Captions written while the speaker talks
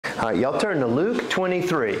All right, y'all turn to Luke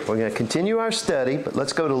 23. We're going to continue our study, but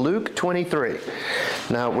let's go to Luke 23.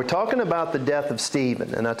 Now, we're talking about the death of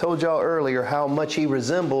Stephen, and I told y'all earlier how much he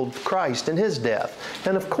resembled Christ in his death.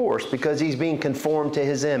 And of course, because he's being conformed to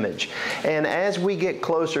his image. And as we get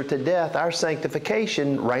closer to death, our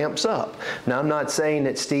sanctification ramps up. Now, I'm not saying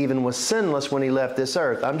that Stephen was sinless when he left this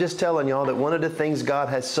earth. I'm just telling y'all that one of the things God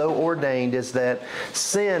has so ordained is that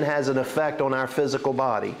sin has an effect on our physical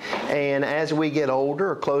body. And as we get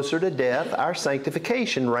older or closer to death, our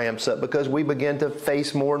sanctification ramps up because we begin to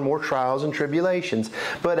face more and more trials and tribulations.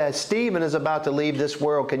 But as Stephen is about to leave this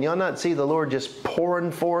world, can y'all not see the Lord just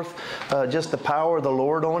pouring forth just the power of the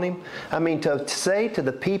Lord on him? I mean, to say to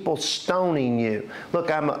the people stoning you,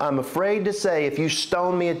 look, I'm afraid to say if you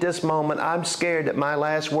stone me at this moment, I'm scared that my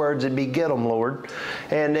last words would be, get them, Lord.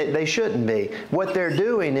 And they shouldn't be. What they're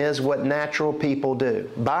doing is what natural people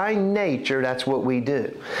do. By nature, that's what we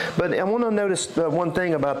do. But I want to notice one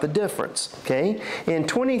thing about the difference. Okay? In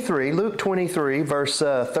Luke 23, verse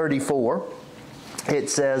 34, it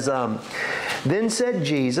says, Then said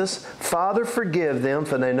Jesus, Father, forgive them,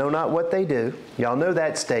 for they know not what they do. Y'all know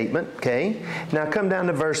that statement, okay? Now come down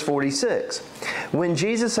to verse 46. When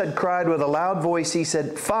Jesus had cried with a loud voice, he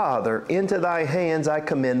said, Father, into thy hands I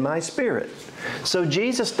commend my spirit. So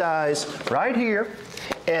Jesus dies right here,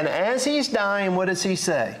 and as he's dying, what does he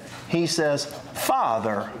say? He says,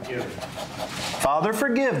 Father. Father,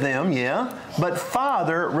 forgive them, yeah. But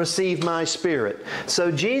Father, receive my spirit. So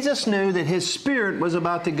Jesus knew that his spirit was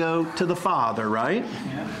about to go to the Father, right?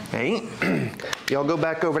 Yeah. Okay. Y'all go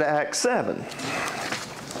back over to Acts 7.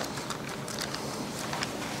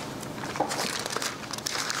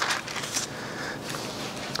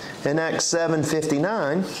 In Acts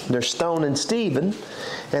 7:59, they're stoning Stephen.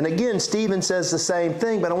 And again, Stephen says the same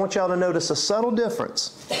thing, but I want y'all to notice a subtle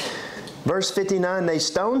difference. Verse 59, they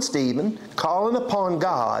stoned Stephen, calling upon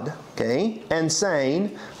God, okay, and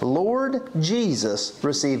saying, Lord Jesus,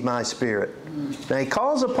 receive my spirit. Now he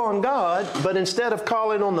calls upon God, but instead of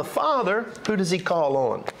calling on the Father, who does he call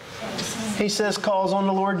on? He says, calls on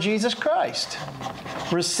the Lord Jesus Christ.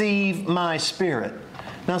 Receive my spirit.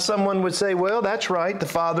 Now someone would say, well, that's right, the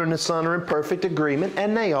Father and the Son are in perfect agreement,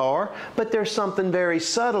 and they are, but there's something very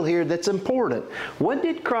subtle here that's important. What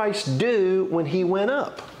did Christ do when he went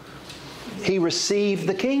up? He received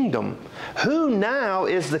the kingdom. Who now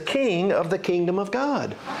is the king of the kingdom of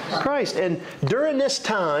God? Christ. And during this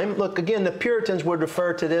time, look, again, the Puritans would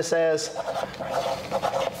refer to this as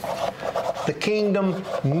the kingdom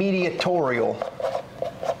mediatorial.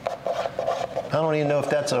 I don't even know if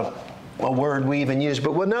that's a word we even use,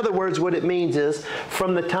 but in other words, what it means is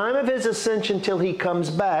from the time of his ascension till he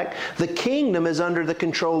comes back, the kingdom is under the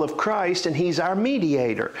control of Christ, and he's our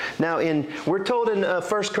mediator. Now, we're told in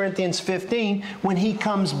 1 Corinthians 15, when he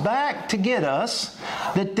comes back to get us,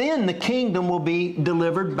 that then the kingdom will be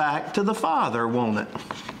delivered back to the Father, won't it?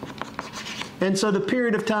 And so the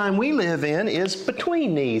period of time we live in is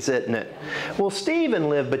between these, isn't it? Well, Stephen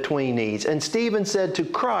lived between these, and Stephen said to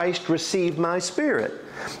Christ, receive my spirit.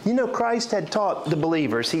 You know, Christ had taught the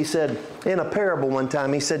believers, he said in a parable one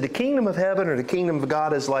time, he said, the kingdom of heaven or the kingdom of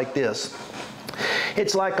God is like this.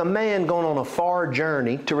 It's like a man going on a far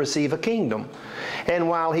journey to receive a kingdom. And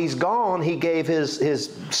while he's gone, he gave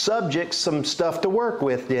his subjects some stuff to work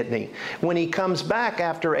with, didn't he? When he comes back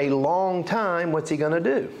after a long time, what's he going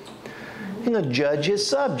to do? He's going to judge his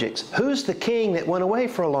subjects. Who's the king that went away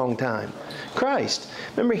for a long time? Christ.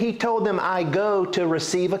 Remember, he told them, I go to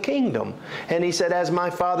receive a kingdom. And he said, as my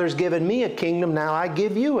Father's given me a kingdom, now I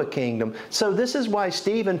give you a kingdom. So this is why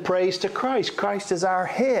Stephen prays to Christ. Christ is our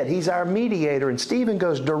head. He's our mediator. And Stephen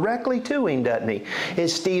goes directly to him, doesn't he?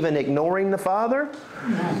 Is Stephen ignoring the Father?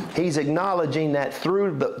 No. He's acknowledging that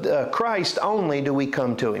through Christ only do we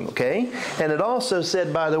come to him, okay? And it also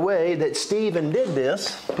said, by the way, that Stephen did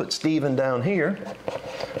this. Put Stephen down here.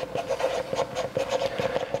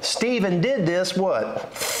 Stephen did this,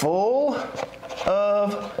 what? Full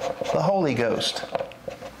of the Holy Ghost.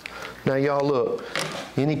 Now y'all look.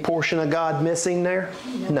 Any portion of God missing there?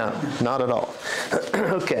 No, not at all.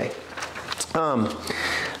 Okay.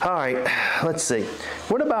 All right, let's see.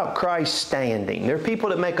 What about Christ standing? There are people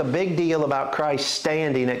that make a big deal about Christ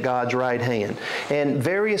standing at God's right hand. And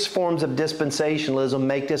various forms of dispensationalism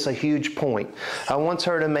make this a huge point. I once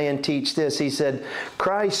heard a man teach this. He said,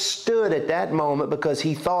 Christ stood at that moment because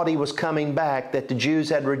he thought he was coming back, that the Jews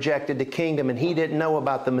had rejected the kingdom, and he didn't know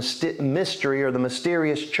about the mystery or the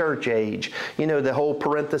mysterious church age. You know, the whole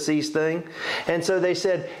parentheses thing. And so they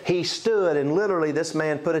said he stood, and literally this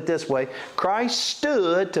man put it this way, Christ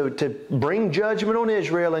stood to bring judgment on Israel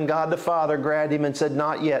Israel, and God the Father grabbed him and said,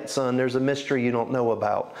 "Not yet, son. There's a mystery you don't know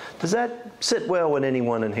about." Does that sit well with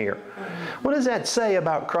anyone in here? What does that say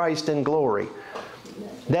about Christ in glory?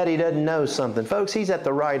 That he doesn't know something. Folks, he's at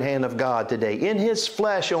the right hand of God today. In his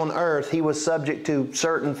flesh on earth, he was subject to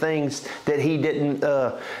certain things that he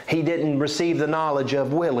didn't receive the knowledge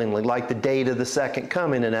of willingly, like the date of the second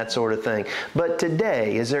coming and that sort of thing. But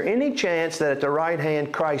today, is there any chance that at the right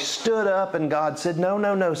hand Christ stood up and God said, "No,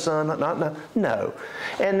 no, no, son, no."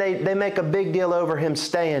 And they make a big deal over him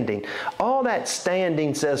standing. All that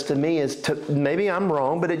standing says to me is, maybe I'm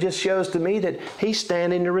wrong, but it just shows to me that he's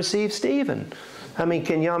standing to receive Stephen. I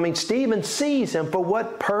mean, Stephen sees him. For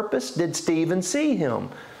what purpose did Stephen see him?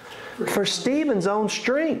 For Stephen's own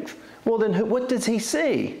strength. Well, then what does he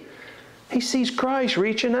see? He sees Christ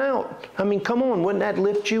reaching out. I mean, come on, wouldn't that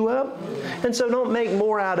lift you up? And so don't make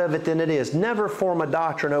more out of it than it is. Never form a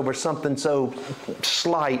doctrine over something so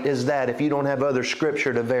slight as that if you don't have other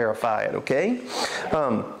Scripture to verify it, okay?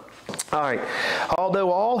 All right.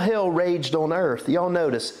 Although all hell raged on earth, y'all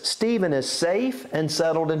notice, Stephen is safe and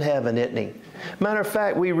settled in heaven, isn't he? Matter of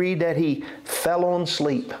fact, we read that he fell on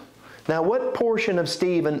sleep. Now, what portion of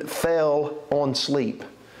Stephen fell on sleep?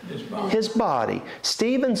 His body.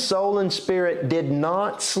 Stephen's soul and spirit did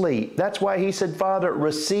not sleep. That's why he said, "Father,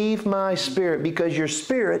 receive my spirit," because your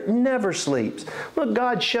spirit never sleeps. Look,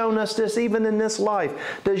 God's shown us this even in this life.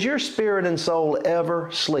 Does your spirit and soul ever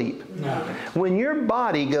sleep? No. When your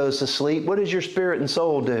body goes to sleep, what does your spirit and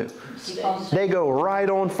soul do? They go right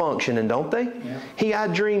on functioning, don't they? Yeah. I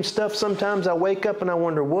dream stuff sometimes. I wake up and I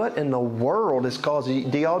wonder, what in the world is causing?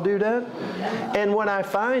 Do y'all do that? Yeah. And what I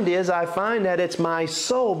find that it's my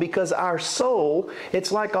soul, because our soul,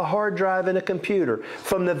 it's like a hard drive in a computer.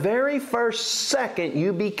 From the very first second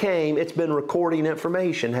you became, it's been recording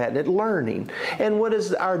information, hadn't it? Learning. And what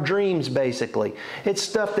is our dreams basically? It's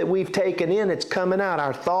stuff that we've taken in, it's coming out.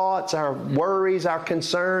 Our thoughts, our worries, our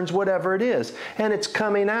concerns, whatever it is. And it's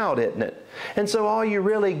coming out, isn't it? And so all you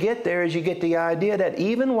really get there is you get the idea that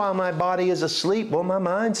even while my body is asleep, well, my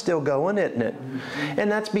mind's still going, isn't it? And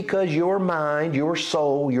that's because your mind, your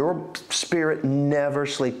soul, your spirit never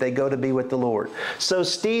sleep. They go to be with the Lord. So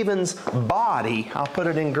Stephen's body, I'll put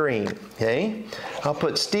it in green, okay? I'll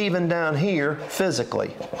put Stephen down here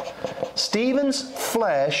physically. Stephen's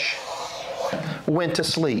flesh went to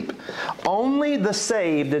sleep. Only the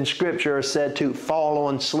saved in Scripture are said to fall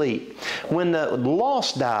on sleep. When the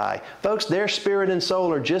lost die, folks, their spirit and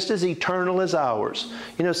soul are just as eternal as ours.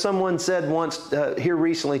 You know, someone said once here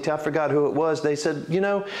recently, I forgot who it was, they said, you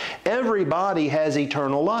know, everybody has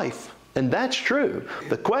eternal life. And that's true.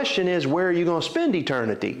 The question is, where are you going to spend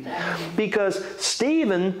eternity? Because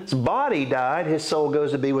Stephen's body died, his soul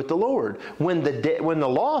goes to be with the Lord. When the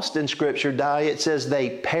lost in Scripture die, it says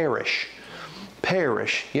they perish.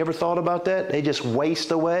 Perish. You ever thought about that? They just waste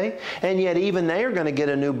away. And yet even they are going to get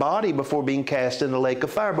a new body before being cast in the lake of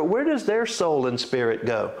fire. But where does their soul and spirit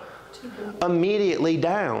go? Immediately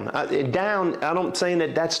down. Down, I'm saying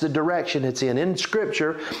that that's the direction it's in. In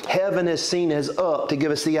Scripture, heaven is seen as up to give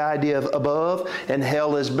us the idea of above, and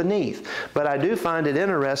hell is beneath. But I do find it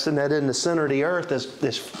interesting that in the center of the earth is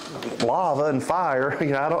this lava and fire.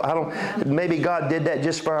 You know, maybe God did that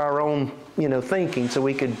just for our own, thinking, so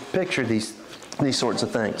we could picture these sorts of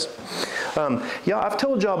things. Y'all, I've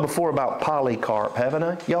told y'all before about Polycarp, haven't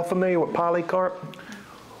I? Y'all familiar with Polycarp?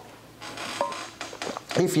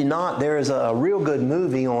 If you're not, there is a real good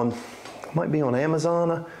movie might be on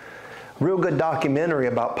Amazon, a real good documentary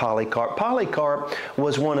about Polycarp. Polycarp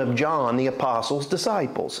was one of John the Apostle's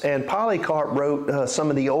disciples, and Polycarp wrote some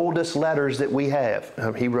of the oldest letters that we have.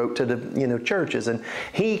 He wrote to the churches, and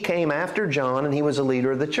he came after John, and he was a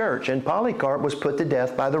leader of the church. And Polycarp was put to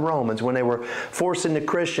death by the Romans when they were forcing the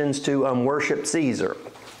Christians to worship Caesar.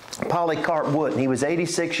 Polycarp wouldn't. He was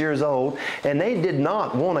 86 years old, and they did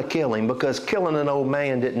not want to kill him, because killing an old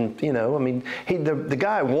man didn't, the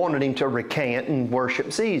guy wanted him to recant and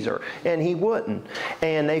worship Caesar, and he wouldn't.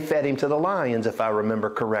 And they fed him to the lions, if I remember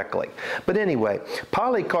correctly. But anyway,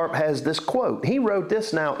 Polycarp has this quote. He wrote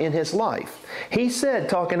this now in his life. He said,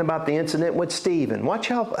 talking about the incident with Stephen, watch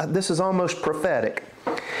how this is almost prophetic.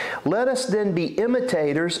 "Let us then be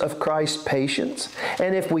imitators of Christ's patience,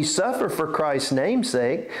 and if we suffer for Christ's name's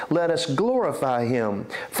sake, let us glorify Him,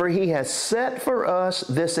 for He has set for us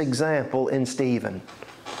this example in Stephen."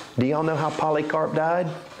 Do y'all know how Polycarp died?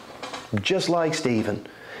 Just like Stephen.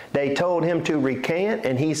 They told him to recant,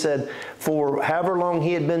 and he said for however long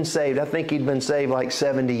he had been saved, I think he'd been saved like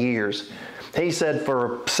 70 years. He said,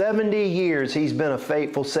 for 70 years he's been a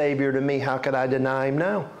faithful Savior to me. How could I deny Him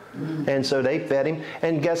now? And so they fed him,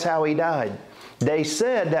 and guess how he died? They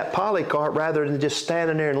said that Polycarp, rather than just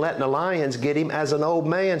standing there and letting the lions get him, as an old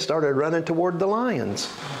man started running toward the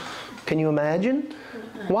lions. Can you imagine?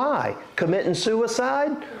 Why? Committing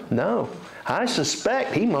suicide? No. I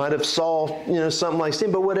suspect he might have saw, something like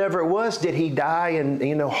that. But whatever it was, did he die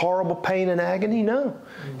in, horrible pain and agony? No,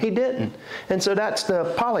 he didn't. And so that's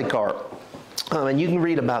the Polycarp. And you can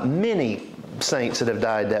read about many saints that have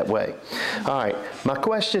died that way. All right, my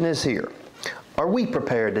question is here. Are we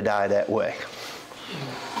prepared to die that way?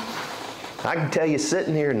 I can tell you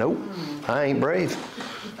sitting here, nope, I ain't brave.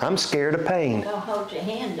 I'm scared of pain. Don't hold your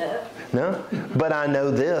hand up. No, but I know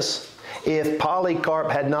this. If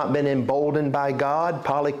Polycarp had not been emboldened by God,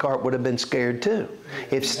 Polycarp would have been scared too.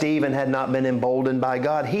 If Stephen had not been emboldened by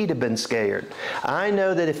God, he'd have been scared. I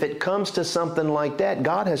know that if it comes to something like that,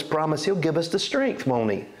 God has promised He'll give us the strength,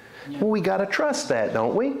 won't He? Well, we got to trust that,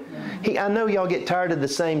 don't we? I know y'all get tired of the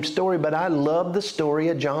same story, but I love the story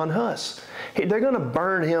of John Huss. They're going to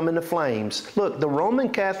burn him in the flames. Look, the Roman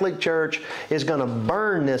Catholic Church is going to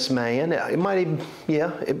burn this man. It might even,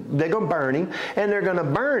 they're going to burn him. And they're going to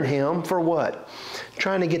burn him for what?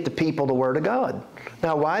 Trying to get the people the Word of God.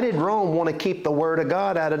 Now, why did Rome want to keep the Word of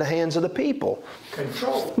God out of the hands of the people?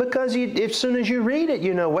 Control. Because as soon as you read it,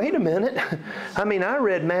 wait a minute. I mean, I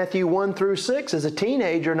read Matthew 1 through 6 as a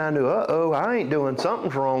teenager, and I knew, I ain't doing something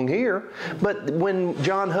wrong here. But when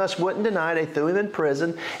John Huss wouldn't deny, they threw him in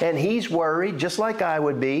prison, and he's worried, just like I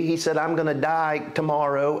would be. He said, I'm going to die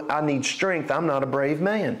tomorrow. I need strength. I'm not a brave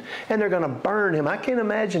man. And they're going to burn him. I can't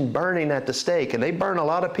imagine burning at the stake, and they burn a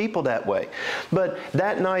lot of people that way. But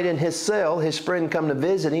that night in his cell, his friend come to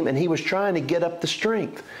visit him, and he was trying to get up the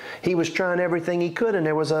strength. He was trying everything he could, and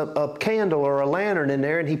there was a candle or a lantern in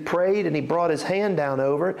there, and he prayed, and he brought his hand down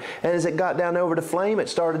over it, and as it got down over the flame, it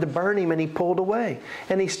started to burn him, and he pulled away,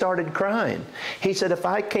 and he started crying. He said, if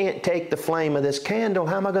I can't take the flame of this candle,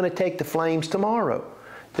 how am I going to take the flames tomorrow?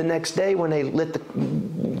 The next day when they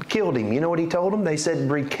killed him, you know what he told them? They said,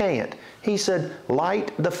 recant. He said,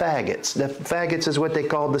 light the faggots. The faggots is what they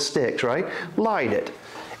called the sticks, right? Light it.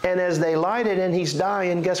 And as they lighted and he's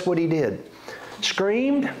dying, guess what he did?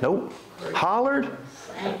 Screamed? Nope. Hollered?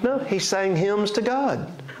 No, he sang hymns to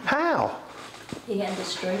God. How? He had the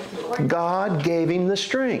strength, Lord. God gave him the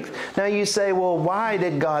strength. Now you say, well, why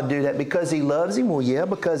did God do that? Because He loves him? Well, yeah,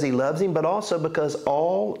 because He loves him, but also because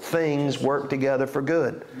all things work together for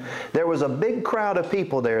good. There was a big crowd of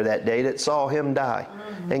people there that day that saw him die.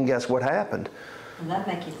 And guess what happened? Does that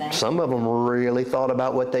make you think? Some of them really thought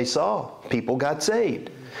about what they saw. People got saved.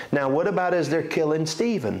 Now, what about as they're killing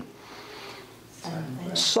Stephen?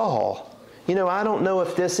 Saul. I don't know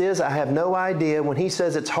if this is, I have no idea. When he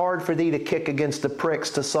says it's hard for thee to kick against the pricks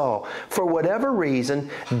to Saul, for whatever reason,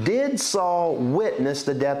 did Saul witness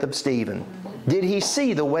the death of Stephen? Did he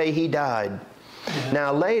see the way he died?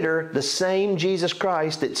 Now later, the same Jesus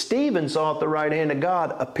Christ that Stephen saw at the right hand of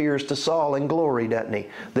God appears to Saul in glory, doesn't he?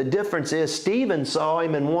 The difference is Stephen saw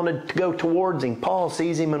him and wanted to go towards him. Paul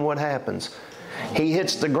sees him and what happens? He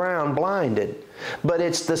hits the ground blinded. But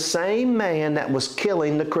it's the same man that was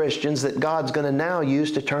killing the Christians that God's going to now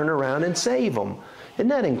use to turn around and save them. Isn't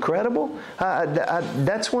that incredible?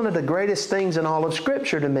 That's one of the greatest things in all of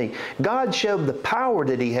Scripture to me. God showed the power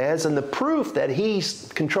that He has, and the proof that He's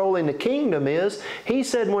controlling the kingdom is, He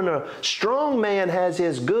said when a strong man has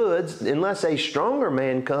his goods, unless a stronger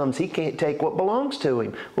man comes, he can't take what belongs to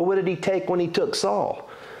him. Well, what did He take when He took Saul?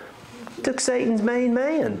 He took Satan's main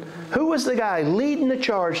man. Who was the guy leading the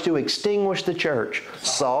charge to extinguish the church?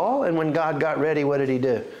 Saul. And when God got ready, what did He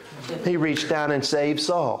do? He reached down and saved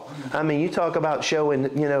Saul. I mean, you talk about showing,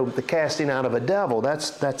 the casting out of a devil.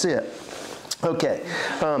 That's it. Okay.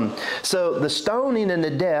 So the stoning and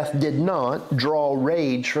the death did not draw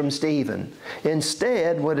rage from Stephen.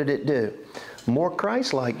 Instead, what did it do? More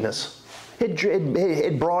Christ-likeness.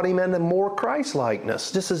 It brought him into more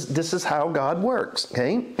Christ-likeness. This is how God works.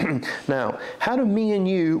 Okay. Now, how do me and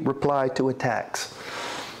you reply to attacks?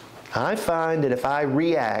 I find that if I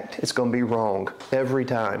react, it's going to be wrong every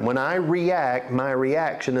time. When I react, my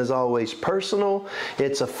reaction is always personal,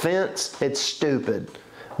 it's offense, it's stupid.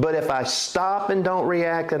 But if I stop and don't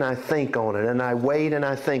react and I think on it and I wait and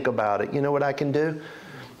I think about it, you know what I can do?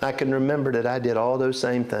 I can remember that I did all those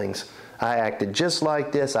same things. I acted just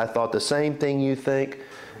like this. I thought the same thing you think.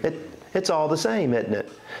 It's all the same, isn't it?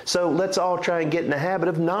 So let's all try and get in the habit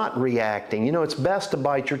of not reacting. You know, it's best to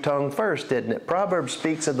bite your tongue first, isn't it? Proverbs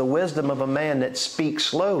speaks of the wisdom of a man that speaks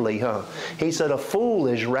slowly, huh? He said, a fool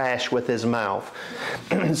is rash with his mouth.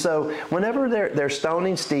 So whenever they're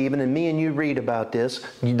stoning Stephen, and me and you read about this,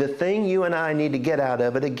 the thing you and I need to get out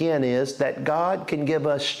of it again is that God can give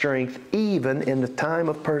us strength even in the time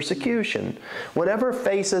of persecution. Whatever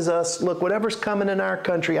faces us, look, whatever's coming in our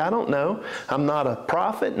country, I don't know. I'm not a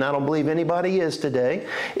prophet, and I don't believe anybody is today.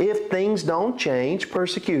 If things don't change,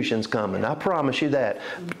 persecution's coming. I promise you that.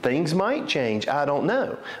 Things might change. I don't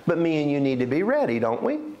know. But me and you need to be ready, don't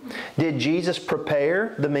we? Did Jesus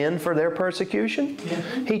prepare the men for their persecution? Yeah.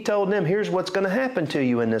 He told them, here's what's going to happen to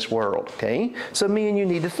you in this world. Okay? So me and you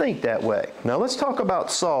need to think that way. Now let's talk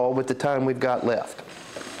about Saul with the time we've got left.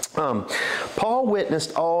 Paul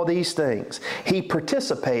witnessed all these things. He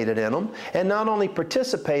participated in them, and not only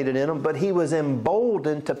participated in them, but he was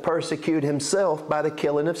emboldened to persecute himself by the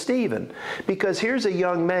killing of Stephen. Because here's a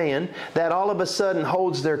young man that all of a sudden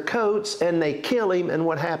holds their coats and they kill him, and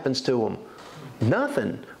what happens to him?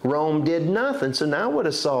 Nothing. Rome did nothing. So now what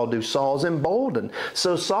does Saul do? Saul's emboldened.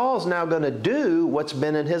 So Saul's now going to do what's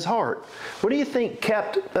been in his heart. What do you think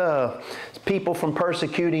kept people from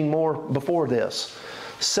persecuting more before this?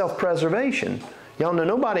 Self-preservation. Y'all know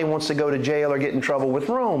nobody wants to go to jail or get in trouble with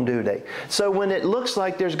Rome, do they? So when it looks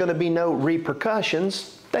like there's going to be no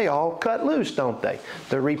repercussions, they all cut loose, don't they?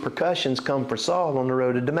 The repercussions come for Saul on the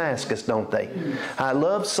road to Damascus, don't they? I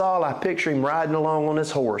love Saul. I picture him riding along on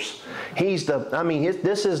his horse. This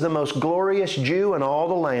is the most glorious Jew in all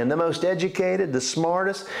the land, the most educated, the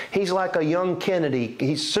smartest. He's like a young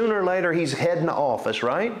Kennedy. Sooner or later, he's heading to office,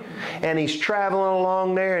 right? And he's traveling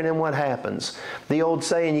along there, and then what happens? The old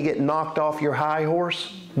saying, you get knocked off your high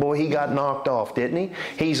horse. Boy, he got knocked off, didn't he?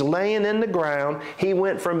 He's laying in the ground. He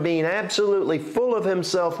went from being absolutely full of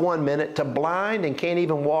himself one minute to blind and can't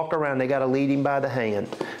even walk around. They got to lead him by the hand.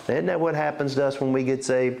 Isn't that what happens to us when we get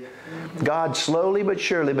saved? God slowly but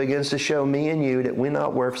surely begins to show me and you that we're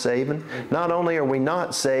not worth saving. Not only are we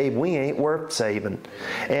not saved, we ain't worth saving.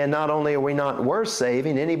 And not only are we not worth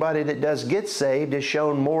saving, anybody that does get saved is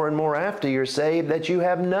shown more and more after you're saved that you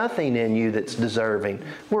have nothing in you that's deserving.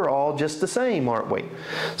 We're all just the same, aren't we?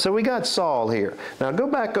 So we got Saul here. Now go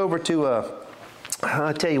back over to,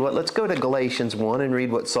 I'll tell you what, let's go to Galatians 1 and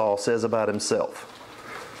read what Saul says about himself.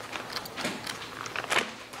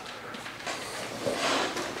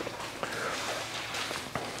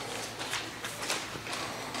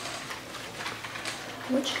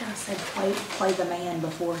 Which guy said play the man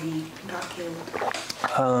before he got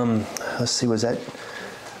killed? Let's see, was that,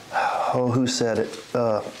 who said it?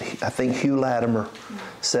 I think Hugh Latimer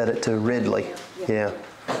said it to Ridley. Yeah,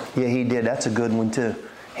 he did. That's a good one too.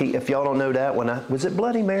 If y'all don't know that one, was it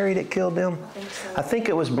Bloody Mary that killed them? I think so. I think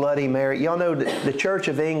it was Bloody Mary. Y'all know the Church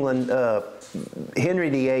of England, Henry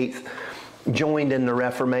VIII joined in the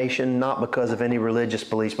Reformation, not because of any religious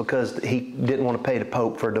beliefs, because he didn't want to pay the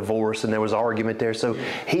Pope for a divorce, and there was argument there. So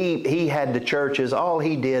he had the churches. All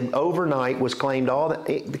he did overnight was claimed all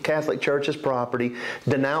the Catholic Church's property,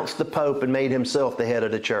 denounced the Pope, and made himself the head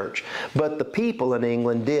of the church. But the people in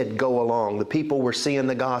England did go along. The people were seeing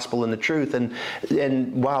the gospel and the truth. And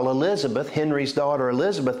while Elizabeth, Henry's daughter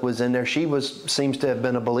Elizabeth, was in there, seems to have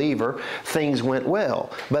been a believer. Things went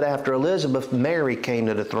well. But after Elizabeth, Mary came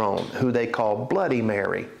to the throne, who they called Bloody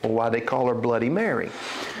Mary. Well, why they call her Bloody Mary?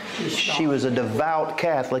 She was a devout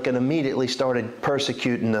Catholic and immediately started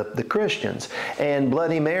persecuting the Christians. And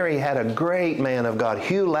Bloody Mary had a great man of God.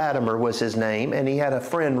 Hugh Latimer was his name, and he had a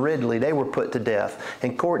friend, Ridley. They were put to death.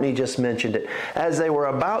 And Courtney just mentioned it. As they were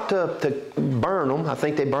about to burn them, I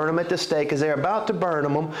think they burned them at the stake, as they were about to burn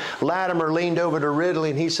them, Latimer leaned over to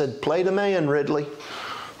Ridley and he said, "Play the man, Ridley.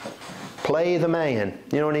 Play the man."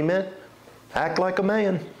 You know what he meant? Act like a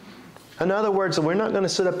man. In other words, we're not going to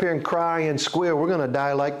sit up here and cry and squeal. We're going to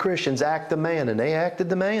die like Christians. Act the man. And they acted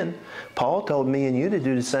the man. Paul told me and you to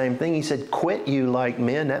do the same thing. He said, quit you like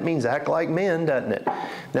men. That means act like men, doesn't it?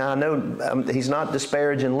 Now, I know he's not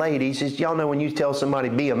disparaging ladies. Y'all know when you tell somebody,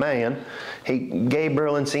 be a man.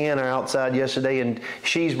 Gabriel and Sienna are outside yesterday, and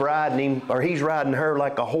she's riding him, or he's riding her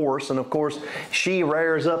like a horse. And, of course, she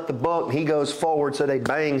rears up the buck, and he goes forward, so they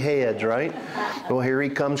bang heads, right? Well, here he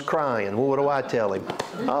comes crying. Well, what do I tell him?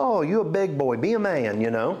 Oh, you a big boy. Be a man,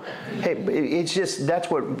 you know. Hey, it's just,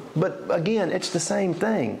 but again, it's the same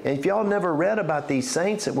thing. If y'all never read about these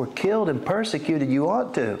saints that were killed and persecuted, you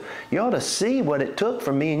ought to. You ought to see what it took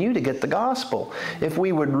for me and you to get the gospel. If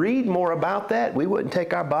we would read more about that, we wouldn't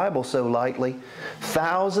take our Bible so lightly.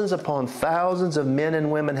 Thousands upon thousands of men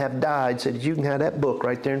and women have died so that you can have that book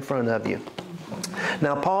right there in front of you.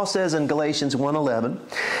 Now, Paul says in Galatians 1:11,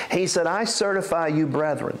 he said, I certify you,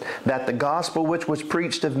 brethren, that the gospel which was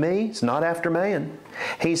preached of me is not after man.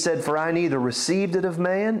 He said, for I neither received it of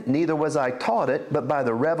man, neither was I taught it, but by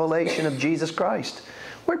the revelation of Jesus Christ.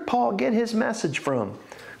 Where'd Paul get his message from?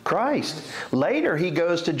 Christ. Later, he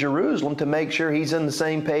goes to Jerusalem to make sure he's on the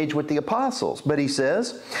same page with the apostles. But he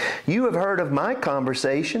says, you have heard of my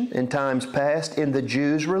conversation in times past in the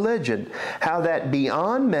Jews' religion, how that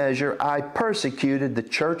beyond measure I persecuted the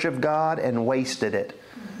church of God and wasted it.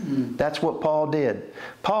 That's what Paul did.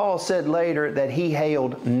 Paul said later that he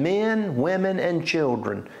hailed men, women, and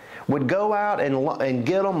children, would go out and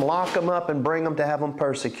get them, lock them up, and bring them to have them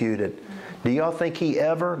persecuted. Do y'all think he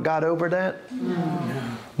ever got over that?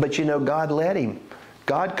 No. But you know, God let him.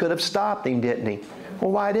 God could have stopped him, didn't he? Well,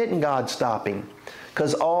 why didn't God stop him?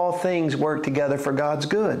 Because all things work together for God's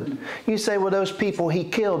good. You say, well, those people he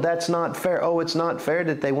killed, that's not fair. Oh, it's not fair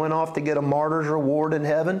that they went off to get a martyr's reward in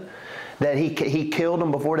heaven? That he killed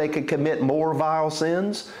them before they could commit more vile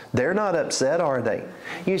sins? They're not upset, are they?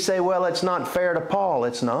 You say, well, it's not fair to Paul.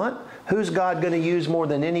 It's not. Who's God going to use more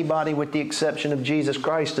than anybody with the exception of Jesus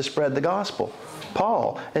Christ to spread the gospel?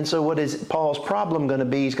 Paul. And so what is Paul's problem going to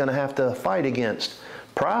be? He's going to have to fight against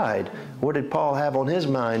pride. What did Paul have on his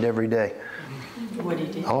mind every day? What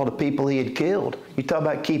did he do? All the people he had killed. You talk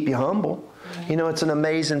about keep you humble. You know, it's an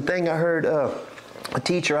amazing thing. I heard a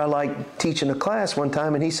teacher I liked teaching a class one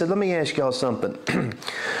time, and he said, let me ask y'all something.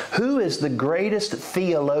 Who is the greatest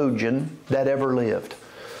theologian that ever lived?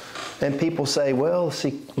 And people say, well,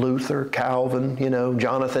 see, Luther, Calvin, you know,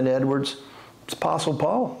 Jonathan Edwards. It's Apostle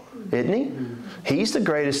Paul, isn't he? He's the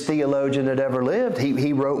greatest theologian that ever lived.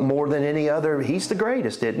 He wrote more than any other. He's the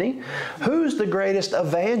greatest, isn't he? Who's the greatest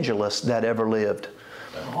evangelist that ever lived?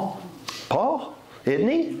 Paul, isn't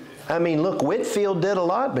he? I mean, look, Whitefield did a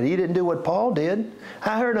lot, but he didn't do what Paul did.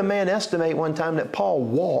 I heard a man estimate one time that Paul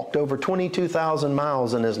walked over 22,000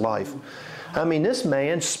 miles in his life. I mean, this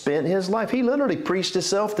man spent his life. He literally preached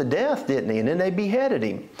himself to death, didn't he? And then they beheaded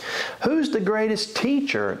him. Who's the greatest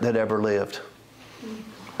teacher that ever lived?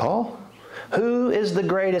 Paul. Who is the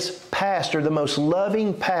greatest pastor, the most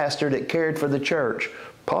loving pastor that cared for the church?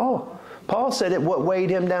 Paul. Paul said that what weighed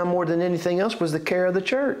him down more than anything else was the care of the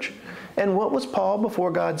church. And what was Paul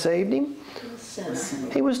before God saved him?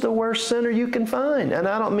 He was the worst sinner you can find. And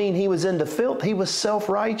I don't mean he was into filth. He was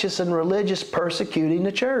self-righteous and religious, persecuting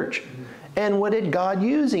the church. And what did God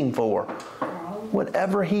use him for?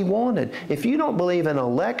 Whatever he wanted. If you don't believe in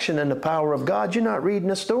election and the power of God, you're not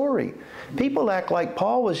reading a story. People act like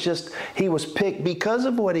Paul was he was picked because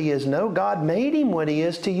of what he is. No, God made him what he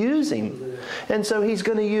is to use him. And so he's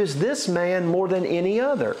going to use this man more than any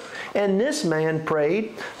other. And this man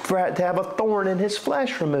prayed to have a thorn in his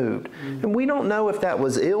flesh removed. And we don't know if that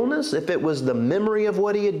was illness, if it was the memory of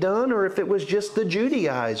what he had done, or if it was just the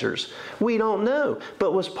Judaizers. We don't know.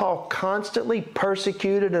 But was Paul constantly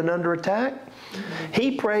persecuted and under attack?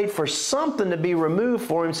 He prayed for something to be removed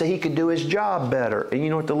for him so he could do his job better. And you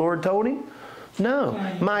know what the Lord told him? No,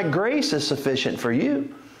 my grace is sufficient for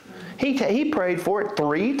you. He prayed for it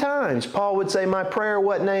 3 times. Paul would say, my prayer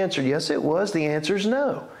wasn't answered. Yes, it was. The answer is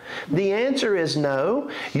no. The answer is no.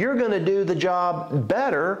 You're going to do the job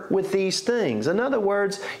better with these things. In other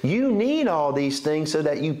words, you need all these things so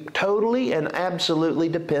that you totally and absolutely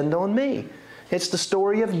depend on me. It's the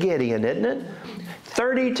story of Gideon, isn't it?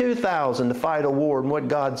 32,000 to fight a war, and what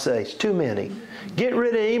God says, too many. Get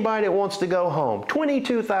rid of anybody that wants to go home.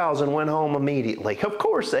 22,000 went home immediately. Of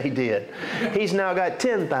course they did. He's now got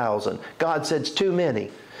 10,000. God said, it's too many.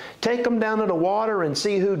 Take them down to the water and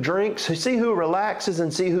see who drinks, see who relaxes,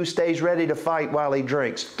 and see who stays ready to fight while he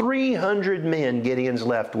drinks. 300 men Gideon's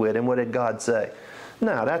left with, and what did God say?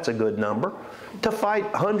 Now, that's a good number. To fight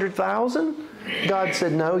 100,000? God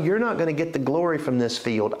said, no, you're not going to get the glory from this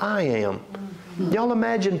field. I am. Y'all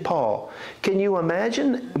imagine Paul. Can you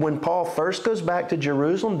imagine when Paul first goes back to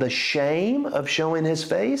Jerusalem, the shame of showing his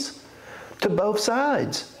face? To both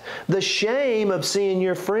sides. The shame of seeing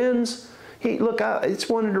your friends. It's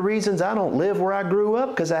one of the reasons I don't live where I grew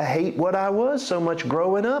up, because I hate what I was so much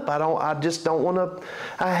growing up. I just don't want to,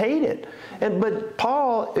 I hate it. But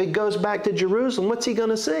Paul, it goes back to Jerusalem. What's he going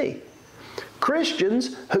to see?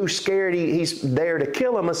 Christians who's scared he's there to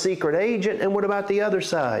kill him, a secret agent. And what about the other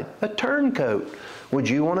side? A turncoat. Would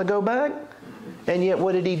you want to go back? And yet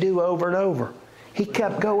what did he do over and over? He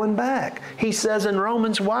kept going back. He says in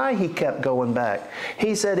Romans why he kept going back.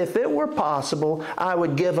 He said, if it were possible, I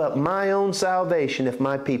would give up my own salvation if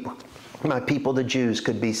my people, the Jews,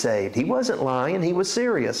 could be saved. He wasn't lying. He was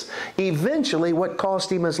serious. Eventually, what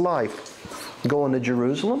cost him his life? Going to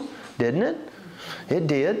Jerusalem, didn't it? It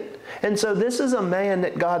did. And so this is a man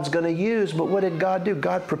that God's going to use, but what did God do?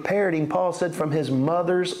 God prepared him, Paul said, from his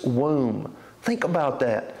mother's womb. Think about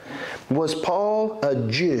that. Was Paul a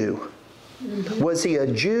Jew? Was he a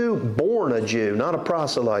Jew, born a Jew, not a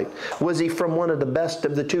proselyte? Was he from one of the best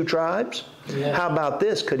of the two tribes? Yeah. How about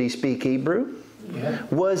this? Could he speak Hebrew? Yeah.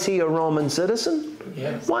 Was he a Roman citizen?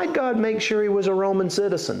 Yes. Why'd God make sure he was a Roman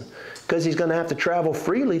citizen? Because he's going to have to travel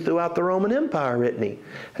freely throughout the Roman Empire, isn't he?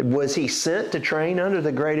 Was he sent to train under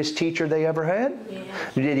the greatest teacher they ever had? Yeah.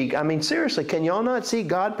 Did he? I mean, seriously, can y'all not see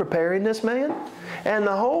God preparing this man? And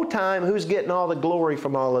the whole time, who's getting all the glory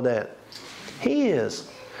from all of that? He is.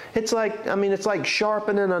 It's like, it's like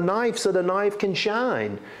sharpening a knife so the knife can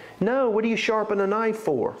shine. No, what do you sharpen a knife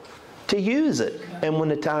for? To use it. And when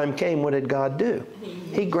the time came, what did God do?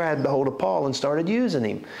 He grabbed a hold of Paul and started using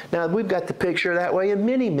him. Now, we've got the picture that way in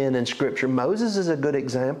many men in Scripture. Moses is a good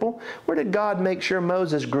example. Where did God make sure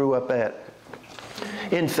Moses grew up at?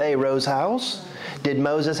 In Pharaoh's house. Did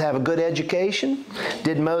Moses have a good education?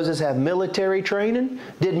 Did Moses have military training?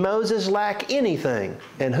 Did Moses lack anything?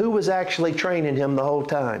 And who was actually training him the whole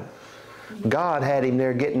time? God had him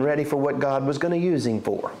there getting ready for what God was going to use him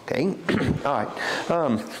for. Okay? All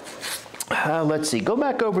right. Let's see. Go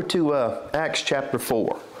back over to Acts chapter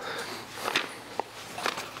 4.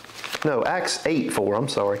 No, Acts 8:4. I'm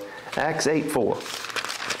sorry. Acts 8:4.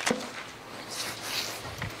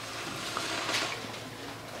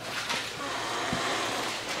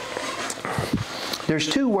 There's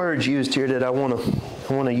two words used here that I want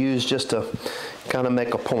to use just to kind of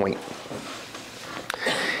make a point.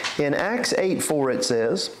 In Acts 8:4 it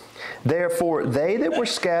says, "Therefore they that were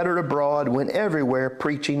scattered abroad went everywhere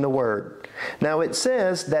preaching the word." Now it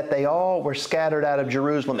says that they all were scattered out of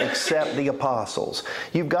Jerusalem except the apostles.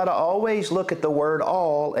 You've got to always look at the word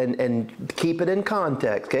all and keep it in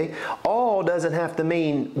context, okay? All doesn't have to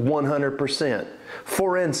mean 100%.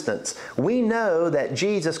 For instance, we know that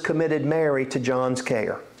Jesus committed Mary to John's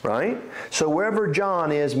care, right? So wherever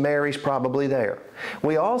John is, Mary's probably there.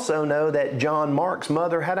 We also know that John Mark's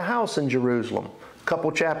mother had a house in Jerusalem. A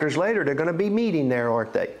couple chapters later, they're going to be meeting there,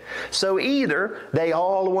 aren't they? So either they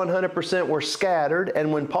all 100% were scattered,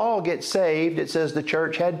 and when Paul gets saved, it says the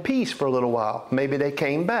church had peace for a little while. Maybe they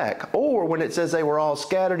came back. Or when it says they were all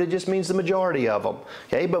scattered, it just means the majority of them.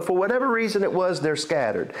 Okay? But for whatever reason it was, they're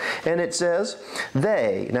scattered. And it says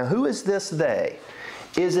they. Now who is this they?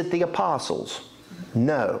 Is it the apostles?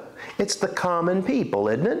 No. It's the common people,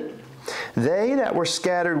 isn't it? They that were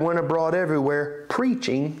scattered went abroad everywhere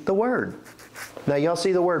preaching the word. Now y'all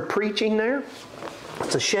see the word preaching there?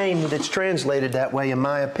 It's a shame that it's translated that way in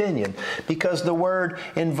my opinion, because the word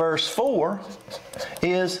in verse 4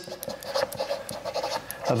 is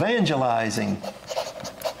evangelizing.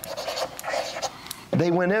 They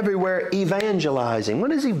went everywhere evangelizing. What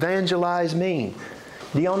does evangelize mean?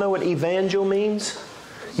 Do y'all know what evangel means?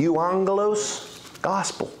 Euangelos,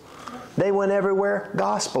 gospel. They went everywhere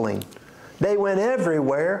gospeling. They went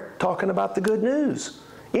everywhere talking about the good news.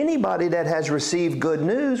 Anybody that has received good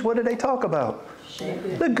news, what do they talk about?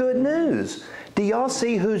 The good news. Do y'all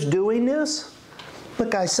see who's doing this?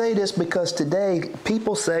 Look, I say this because today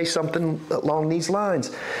people say something along these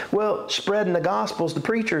lines. Well, spreading the gospel is the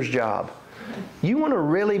preacher's job. You want to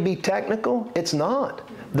really be technical? It's not.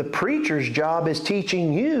 The preacher's job is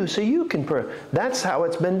teaching you so you can pray. That's how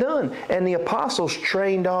it's been done. And the apostles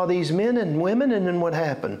trained all these men and women, and then what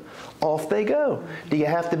happened? Off they go. Do you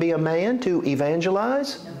have to be a man to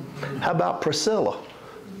evangelize? How about Priscilla?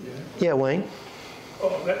 Yeah, Wayne?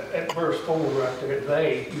 Oh, that verse 4 right there,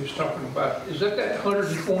 they, you was talking about, is that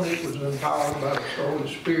 120 was empowered by the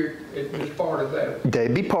Holy Spirit? It was part of that.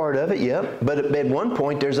 They'd be part of it, yep. But at one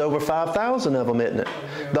point, there's over 5,000 of them, isn't it?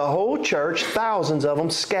 The whole church, thousands of them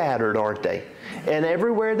scattered, aren't they? And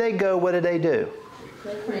everywhere they go, what do?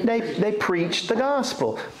 They preach the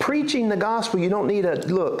gospel. Preaching the gospel, you don't need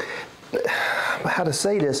look, how to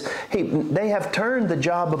say this. Hey, they have turned the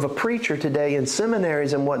job of a preacher today in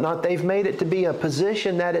seminaries and whatnot. They've made it to be a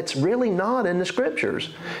position that it's really not in the Scriptures.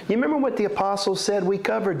 You remember what the apostles said? We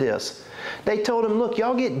covered this. They told them, look,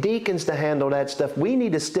 y'all get deacons to handle that stuff. We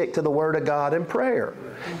need to stick to the Word of God and prayer.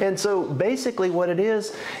 And so basically what it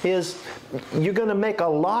is you're going to make a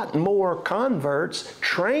lot more converts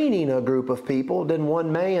training a group of people than one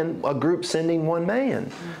man, a group sending one man.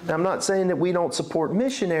 Now, I'm not saying that we don't support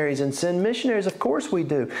missionaries and send missionaries. Of course we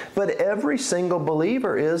do. But every single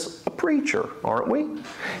believer is a preacher, aren't we?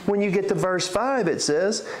 When you get to verse 5, it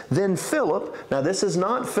says, then Philip, now this is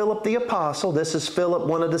not Philip the apostle, this is Philip,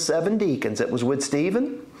 one of the 7 deacons that was with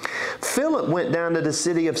Stephen. Philip went down to the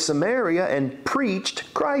city of Samaria and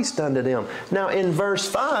preached Christ unto them. Now in verse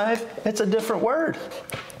 5, it's a different word.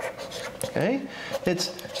 Okay? It's,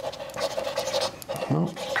 well,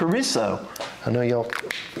 charisso. I know y'all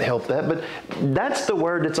help that, but that's the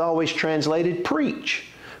word that's always translated preach.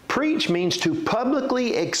 Preach means to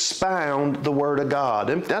publicly expound the Word of God.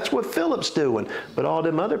 And that's what Philip's doing. But all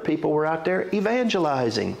them other people were out there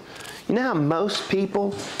evangelizing. You know how most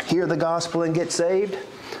people hear the gospel and get saved?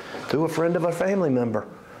 Through a friend of a family member.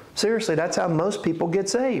 Seriously, that's how most people get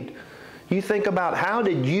saved. You think about how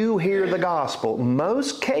did you hear the gospel?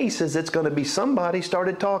 Most cases, it's going to be somebody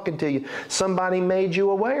started talking to you. Somebody made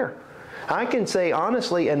you aware. I can say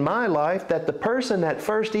honestly in my life that the person that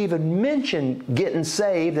first even mentioned getting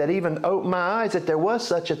saved, that even opened my eyes that there was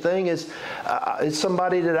such a thing is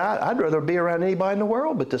somebody that I'd rather be around anybody in the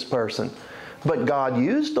world but this person. But God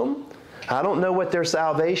used them. I don't know what their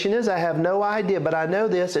salvation is. I have no idea, but I know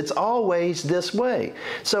this. It's always this way.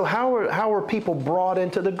 So how are people brought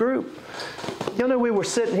into the group? You know, we were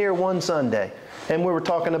sitting here one Sunday, and we were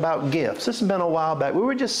talking about gifts. This has been a while back. We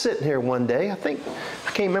were just sitting here one day. I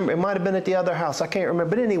can't remember. It might have been at the other house. I can't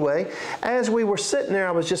remember. But anyway, as we were sitting there,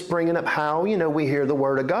 I was just bringing up how, you know, we hear the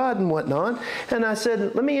Word of God and whatnot. And I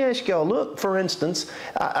said, let me ask y'all, look, for instance,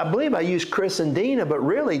 I believe I used Chris and Dina, but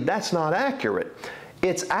really that's not accurate.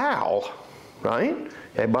 It's Al, right?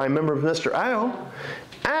 Everybody remember Mr. Al?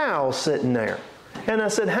 Al sitting there. And I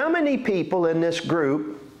said, how many people in this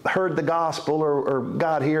group heard the gospel or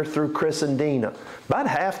got here through Chris and Dina? About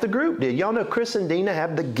half the group did. Y'all know Chris and Dina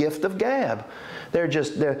have the gift of gab.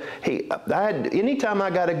 Anytime I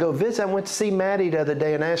got to go visit, I went to see Maddie the other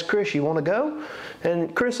day and asked Chris, you want to go?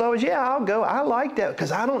 And Chris always, yeah, I'll go. I like that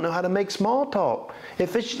because I don't know how to make small talk.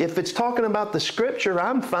 If it's talking about the scripture,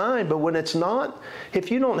 I'm fine. But when it's not,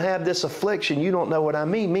 if you don't have this affliction, you don't know what I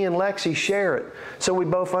mean. Me and Lexi share it, so we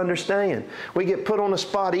both understand. We get put on the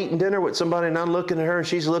spot eating dinner with somebody, and I'm looking at her, and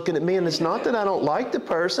she's looking at me, and it's not that I don't like the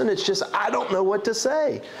person. It's just I don't know what to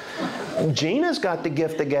say. Gina's got the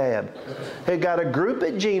gift of gab. They got a group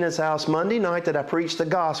at Gina's house Monday night that I preached the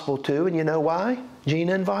gospel to, and you know why?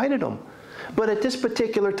 Gina invited them. But at this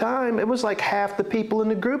particular time, it was like half the people in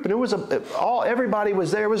the group, and it was everybody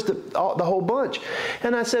was there. It was the whole bunch.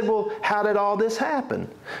 And I said, well, how did all this happen?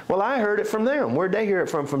 Well, I heard it from them. Where'd they hear it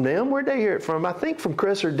from them? Where'd they hear it from? I think from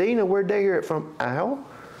Chris or Dina. Where'd they hear it from? Al.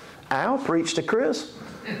 Al preached to Chris.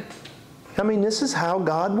 I mean, this is how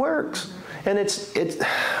God works. And it's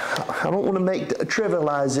I don't want to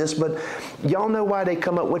trivialize this, but y'all know why they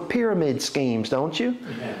come up with pyramid schemes, don't you?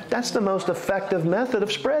 That's the most effective method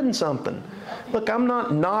of spreading something. Look, I'm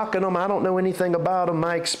not knocking them. I don't know anything about them.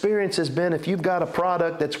 My experience has been if you've got a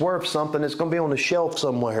product that's worth something, it's going to be on the shelf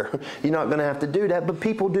somewhere. You're not going to have to do that, but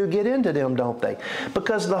people do get into them, don't they?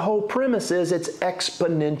 Because the whole premise is it's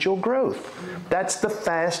exponential growth. That's the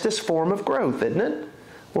fastest form of growth, isn't it?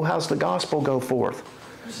 Well, how's the gospel go forth?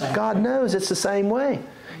 God knows it's the same way.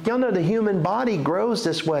 Y'all know the human body grows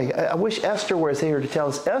this way. I wish Esther was here to tell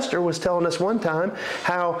us. Esther was telling us one time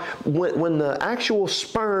how when the actual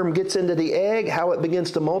sperm gets into the egg, how it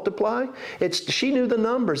begins to multiply. She knew the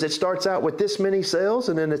numbers. It starts out with this many cells,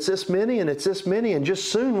 and then it's this many, and it's this many, and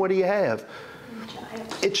just soon, what do you have?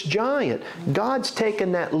 It's giant. God's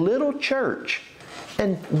taken that little church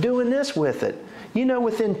and doing this with it. You know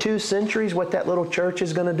within 2 centuries what that little church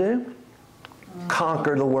is going to do?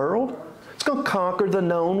 Conquer the world. It's going to conquer the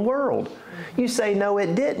known world. You say, no,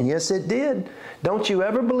 it didn't. Yes, it did. Don't you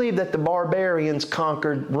ever believe that the barbarians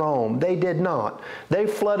conquered Rome. They did not. They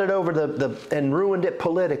flooded over and ruined it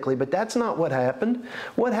politically, but that's not what happened.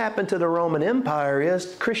 What happened to the Roman Empire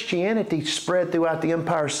is Christianity spread throughout the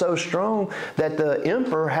empire so strong that the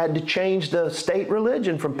emperor had to change the state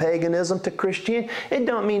religion from paganism to Christianity. It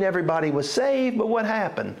don't mean everybody was saved, but what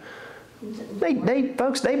happened?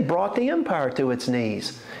 Folks, they brought the empire to its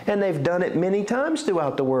knees. And they've done it many times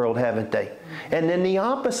throughout the world, haven't they? And then the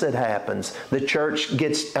opposite happens. The church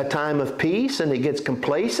gets a time of peace and it gets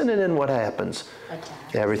complacent, and then what happens?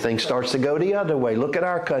 Everything starts to go the other way. Look at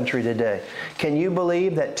our country today. Can you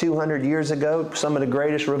believe that 200 years ago, some of the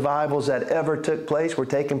greatest revivals that ever took place were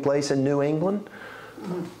taking place in New England?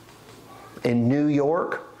 In New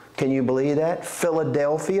York? Can you believe that?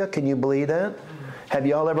 Philadelphia? Can you believe that? Have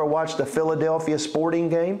y'all ever watched the Philadelphia sporting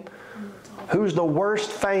game? Who's the worst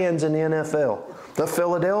fans in the NFL? The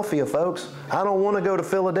Philadelphia folks. I don't want to go to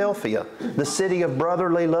Philadelphia. The city of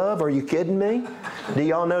brotherly love. Are you kidding me? Do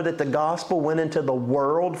y'all know that the gospel went into the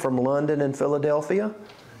world from London and Philadelphia?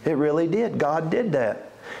 It really did. God did that.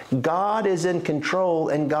 God is in control,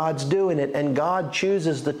 and God's doing it, and God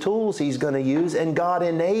chooses the tools He's going to use, and God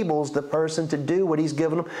enables the person to do what He's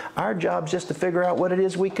given them. Our job's just to figure out what it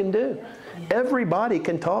is we can do. Everybody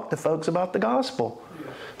can talk to folks about the gospel.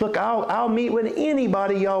 Look, I'll meet with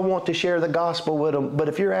anybody y'all want to share the gospel with them, but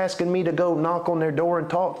if you're asking me to go knock on their door and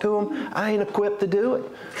talk to them, I ain't equipped to do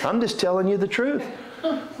it. I'm just telling you the truth.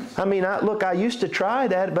 I mean, I used to try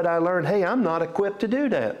that, but I learned, hey, I'm not equipped to do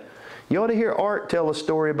that. You ought to hear Art tell a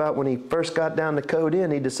story about when he first got down to Code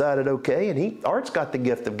Inn, he decided, okay, and Art's got the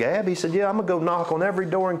gift of gab. He said, yeah, I'm going to go knock on every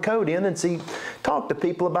door in Code Inn and talk to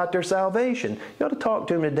people about their salvation. You ought to talk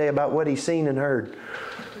to him today about what he's seen and heard.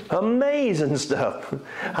 Amazing stuff.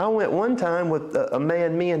 I went one time with a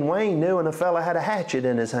man me and Wayne knew, and a fella had a hatchet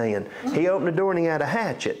in his hand. He opened the door and he had a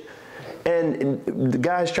hatchet. And the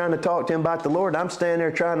guy's trying to talk to him about the Lord. I'm standing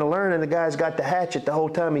there trying to learn, and the guy's got the hatchet the whole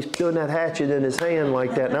time. He's doing that hatchet in his hand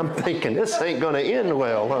like that. And I'm thinking, this ain't going to end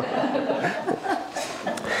well.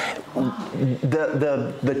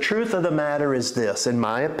 The truth of the matter is this, in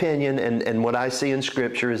my opinion, and what I see in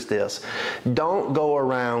Scripture is this. Don't go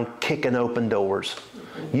around kicking open doors.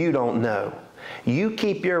 You don't know. You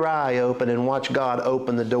keep your eye open and watch God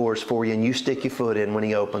open the doors for you, and you stick your foot in when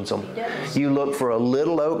He opens them. You look for a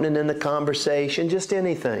little opening in the conversation, just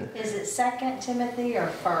anything. Is it 2 Timothy or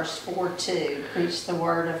 1 4:2? Preach the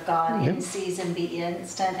word of God in season, be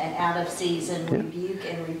instant, and out of season, rebuke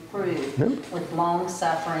and reprove with long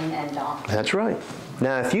suffering and doctrine. That's right.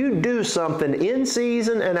 Now, if you do something in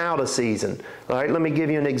season and out of season, all right, let me give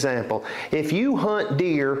you an example. If you hunt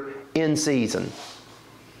deer in season,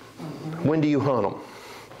 when do you hunt them?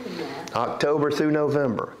 October through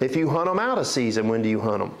November. If you hunt them out of season, when do you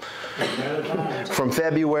hunt them? From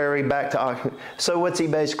February back to October. So what's he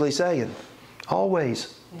basically saying?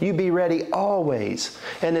 Always. You be ready always.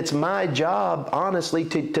 And it's my job, honestly,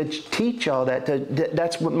 to teach y'all that.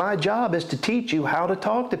 That's what my job is, to teach you how to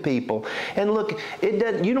talk to people. And look,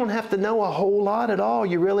 you don't have to know a whole lot at all.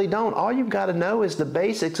 You really don't. All you've got to know is the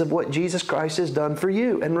basics of what Jesus Christ has done for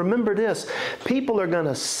you. And remember this, people are going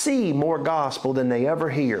to see more gospel than they ever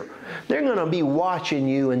hear. They're going to be watching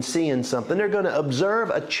you and seeing something. They're going to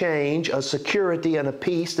observe a change, a security, and a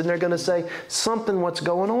peace, and they're going to say, what's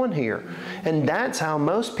going on here? And that's how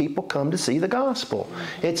most people come to see the gospel.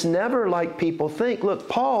 It's never like people think. Look,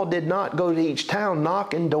 Paul did not go to each town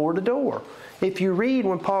knocking door to door. If you read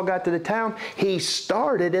when Paul got to the town, he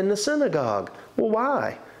started in the synagogue. Well,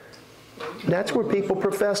 why? That's where people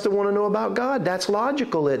profess to want to know about God. That's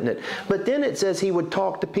logical, isn't it? But then it says he would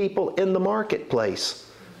talk to people in the marketplace.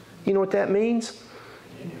 You know what that means?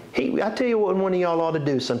 I tell you what one of y'all ought to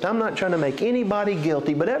do sometime. I'm not trying to make anybody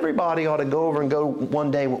guilty, but everybody ought to go over and go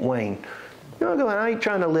one day with Wayne. I ain't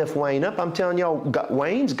trying to lift Wayne up. I'm telling y'all,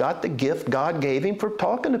 Wayne's got the gift God gave him for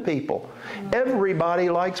talking to people.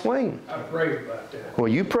 Everybody likes Wayne. I prayed about that. Well,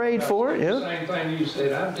 you prayed for it, yeah. The same thing you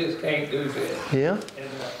said. I just can't do that. Yeah. And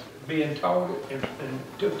being taught it and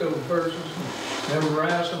took those verses and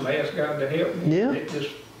memorized them, asked God to help me. Yeah.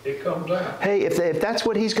 It comes out. Hey, if that's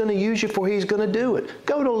what He's going to use you for, He's going to do it.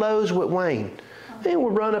 Go to Lowe's with Wayne. And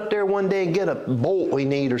we'll run up there one day and get a bolt we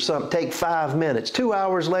need or something. Take 5 minutes. 2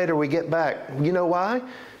 hours later, we get back. You know why?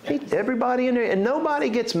 Everybody in there, and nobody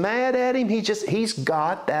gets mad at him. He's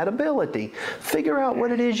got that ability. Figure out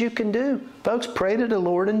what it is you can do. Folks, pray to the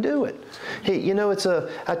Lord and do it.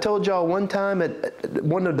 I told y'all one time,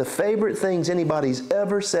 one of the favorite things anybody's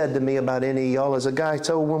ever said to me about any of y'all is a guy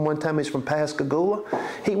told one time he's from Pascagoula.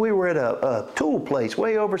 We were at a tool place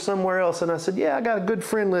way over somewhere else, and I said, yeah, I got a good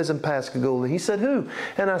friend lives in Pascagoula. He said, who?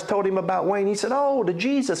 And I told him about Wayne. He said, oh, the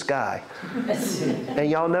Jesus guy. And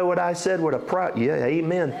y'all know what I said with yeah,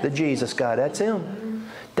 amen. The Jesus guy, that's him.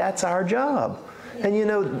 That's our job. And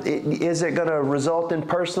is it going to result in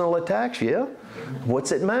personal attacks? Yeah.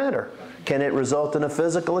 What's it matter? Can it result in a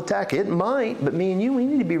physical attack? It might, but me and you, we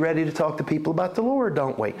need to be ready to talk to people about the Lord,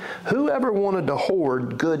 don't we? Whoever wanted to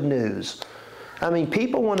hoard good news? I mean,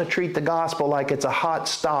 people want to treat the gospel like it's a hot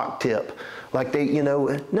stock tip. Like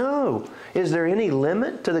no. Is there any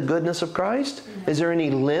limit to the goodness of Christ? Is there any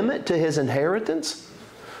limit to His inheritance?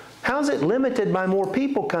 How's it limited by more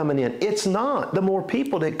people coming in? It's not. The more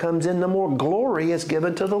people that comes in, the more glory is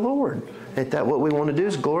given to the Lord. Ain't that what we want to do,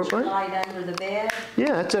 is glorify? Light under the bed.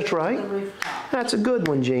 Yeah, that's right. The rooftop. That's a good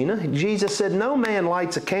one, Gina. Jesus said, no man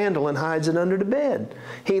lights a candle and hides it under the bed.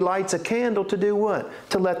 He lights a candle to do what?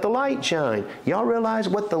 To let the light shine. Y'all realize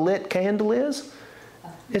what the lit candle is?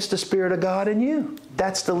 It's the Spirit of God in you.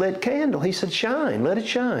 That's the lit candle. He said, shine, let it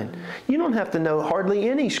shine. You don't have to know hardly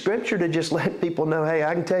any scripture to just let people know, hey,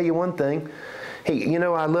 I can tell you one thing. I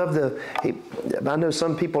know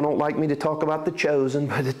some people don't like me to talk about the chosen,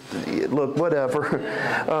 but look, whatever.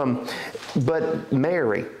 But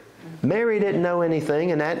Mary, Mary didn't know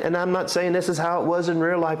anything, and I'm not saying this is how it was in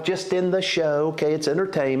real life, just in the show, okay, it's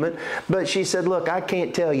entertainment. But she said, look, I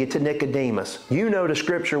can't tell you to Nicodemus. You know the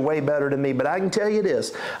Scripture way better than me, but I can tell you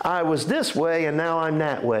this. I was this way, and now I'm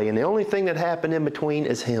that way. And the only thing that happened in between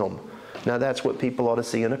is Him. Now that's what people ought to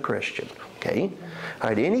see in a Christian, okay? All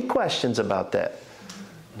right, any questions about that?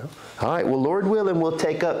 No? All right, well, Lord willing, we'll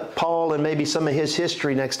take up Paul and maybe some of his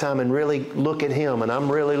history next time and really look at him. And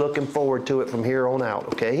I'm really looking forward to it from here on out,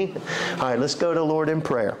 okay? All right, let's go to the Lord in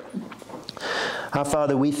prayer. Our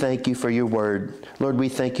Father, we thank you for your word. Lord, we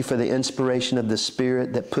thank you for the inspiration of the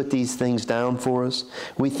Spirit that put these things down for us.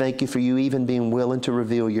 We thank you for you even being willing to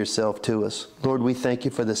reveal yourself to us. Lord, we thank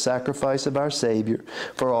you for the sacrifice of our Savior,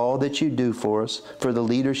 for all that you do for us, for the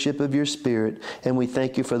leadership of your Spirit, and we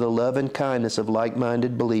thank you for the love and kindness of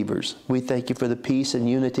like-minded believers. We thank you for the peace and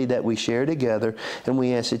unity that we share together, and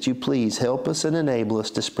we ask that you please help us and enable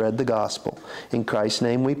us to spread the gospel. In Christ's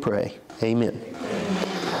name we pray. Amen.